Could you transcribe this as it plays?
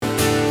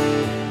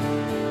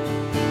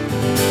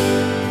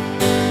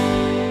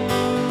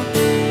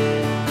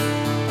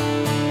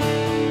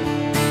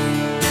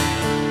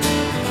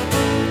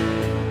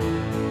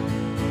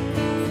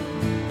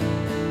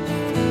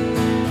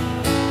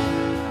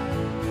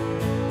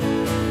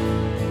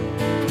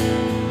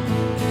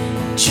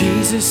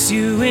Jesus,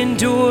 you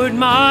endured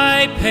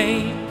my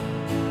pain.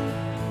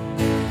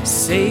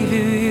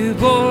 Savior, you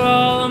bore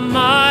all of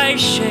my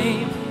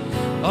shame,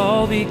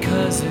 all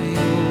because of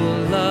your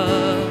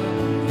love,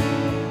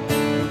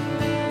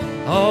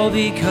 all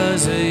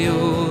because of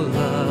your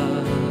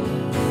love.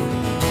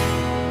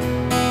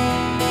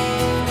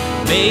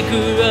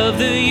 Maker of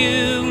the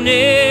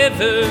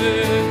universe,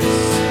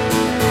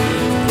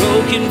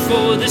 broken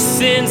for the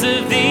sins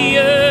of the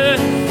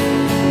earth,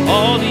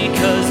 all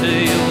because of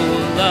your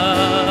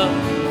love,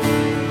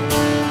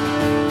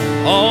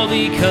 all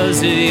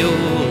because of your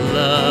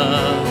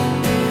love.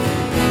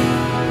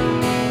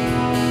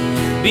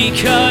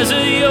 Because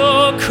of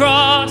your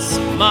cross,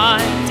 my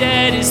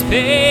debt is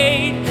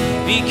paid.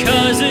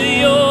 Because of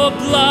your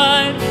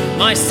blood,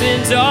 my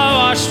sins are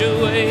washed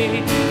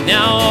away.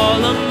 Now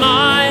all of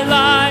my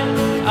life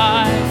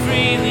I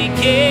freely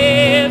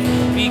give.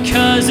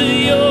 Because of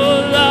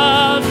your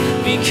love,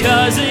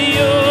 because of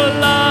your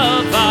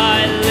love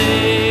I live.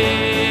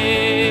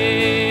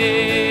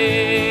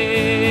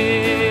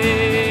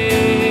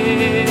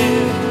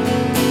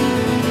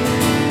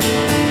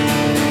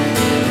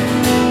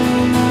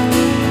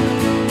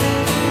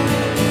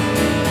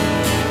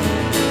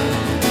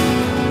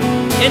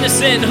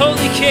 Innocent,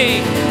 holy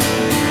King,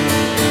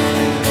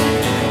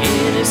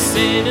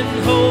 innocent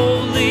and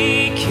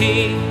holy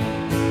King,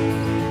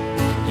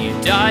 you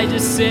died to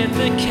set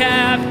the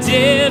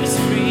captives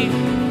free,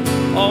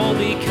 all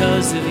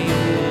because of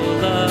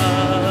your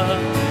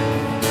love,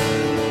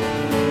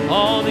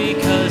 all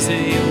because of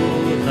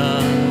your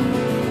love.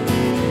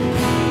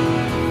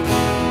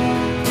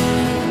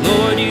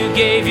 Lord, you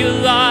gave your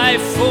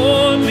life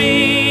for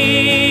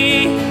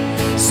me,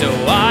 so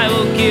I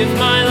will give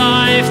my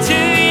life to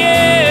you.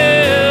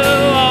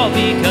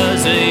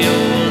 Because of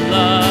your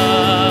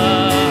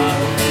love,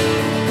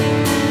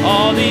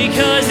 all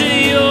because of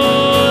your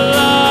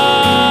love.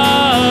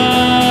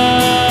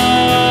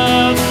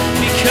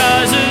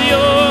 Because of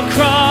your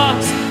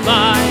cross,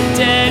 my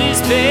debt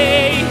is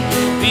paid.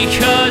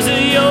 Because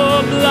of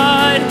your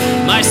blood,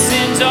 my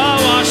sins are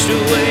washed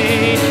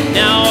away.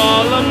 Now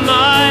all of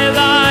my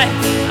life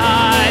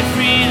I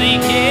freely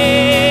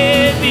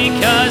give.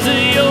 Because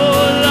of your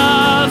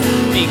love,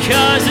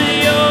 because of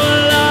your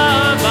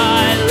love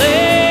I live.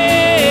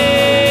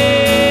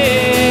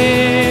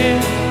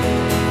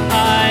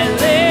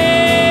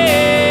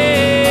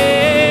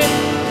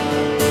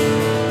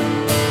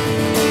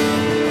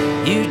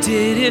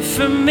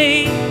 For me,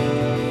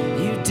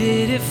 you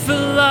did it for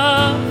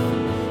love.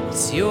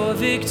 It's your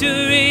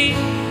victory,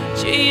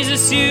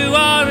 Jesus, you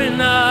are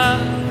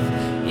enough.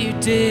 You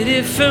did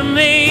it for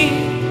me,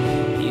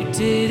 you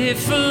did it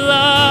for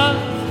love.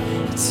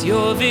 It's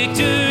your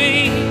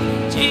victory,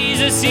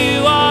 Jesus,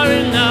 you are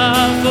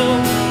enough. Oh,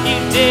 you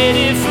did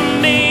it for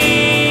me,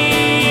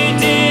 you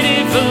did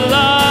it for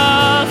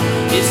love.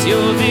 It's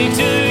your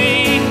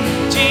victory,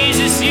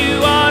 Jesus,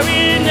 you are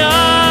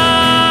enough.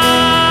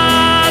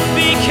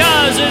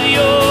 Because of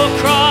your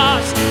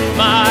cross,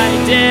 my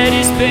debt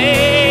is paid.